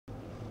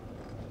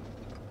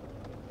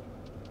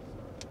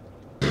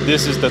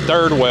this is the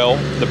third well,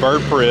 the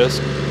Bird Prisk.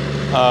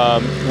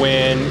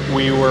 When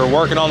we were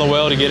working on the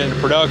well to get into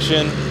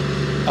production,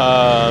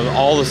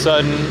 all of a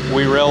sudden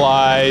we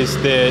realized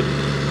that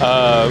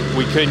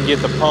we couldn't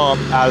get the pump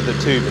out of the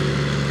tubing.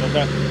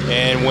 Okay.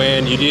 And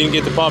when you didn't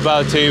get the pump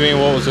out of the tubing,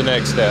 what was the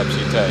next steps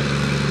you take?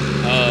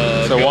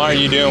 So why are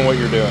you doing what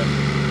you're doing?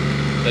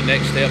 The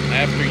next step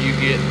after you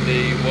get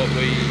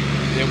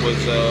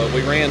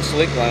we ran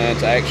slick lines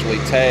to actually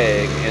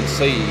tag and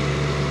see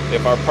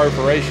if our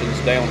perforations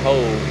down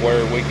hole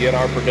where we get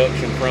our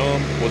production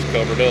from was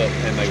covered up,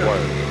 and they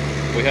were.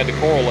 We had to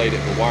correlate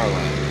it with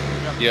wireline.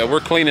 Yeah, we're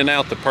cleaning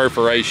out the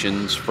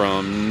perforations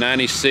from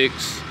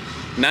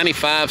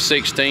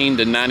 95/16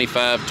 to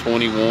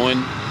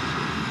 95/21.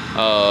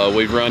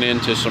 We've run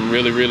into some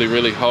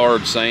really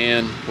hard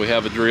sand. We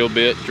have a drill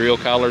bit, drill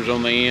collars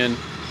on the end,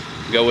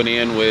 going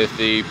in with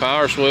the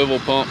power swivel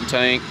pump and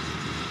tank,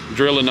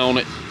 drilling on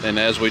it, and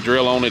as we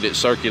drill on it, it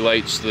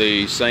circulates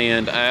the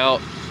sand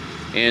out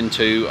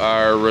into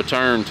our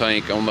return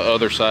tank on the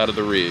other side of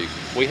the rig.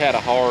 We had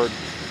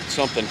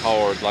something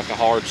hard, like a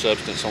hard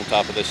substance on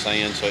top of this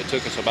sand, so it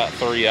took us about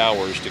 3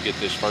 hours to get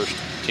this first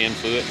 10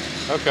 foot.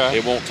 Okay.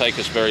 It won't take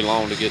us very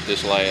long to get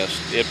this last.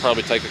 It'd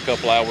probably take a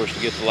couple hours to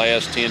get the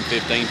last 10,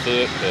 15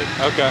 foot, but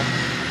okay.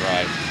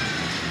 Right.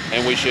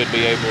 And we should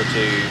be able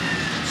to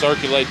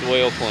circulate the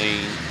well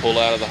clean, pull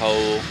out of the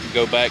hole,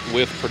 go back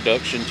with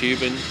production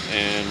tubing,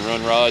 and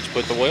run rods,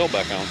 put the well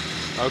back on.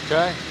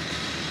 Okay.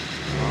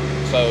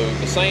 So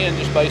the sand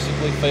just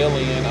basically fell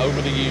in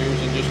over the years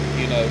and just,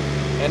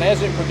 and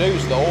as it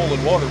produced, the oil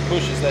and water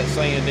pushes that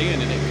sand in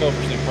and it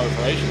covers them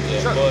perforations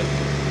up. Sure. But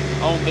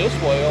on this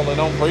well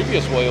and on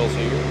previous wells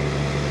here,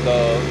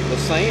 the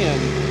sand,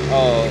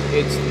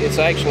 it's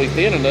actually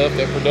thin enough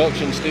that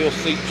production still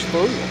seeps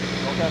through them.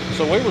 Okay.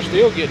 So we were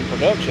still getting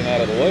production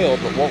out of the well,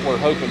 but what we're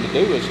hoping to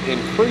do is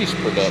increase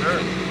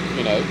production,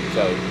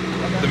 so.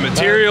 The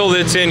material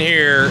that's in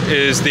here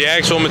is the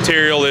actual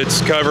material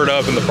that's covered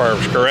up in the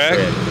perfs, correct?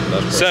 That's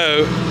correct.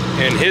 So,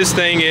 and his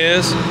thing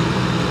is,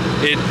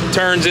 it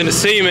turns into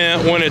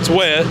cement when it's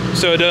wet,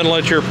 so it doesn't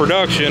let your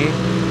production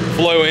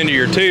flow into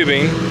your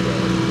tubing.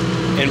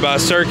 And by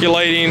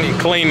circulating and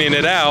cleaning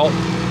it out,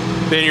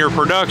 then your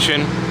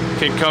production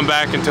can come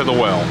back into the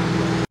well.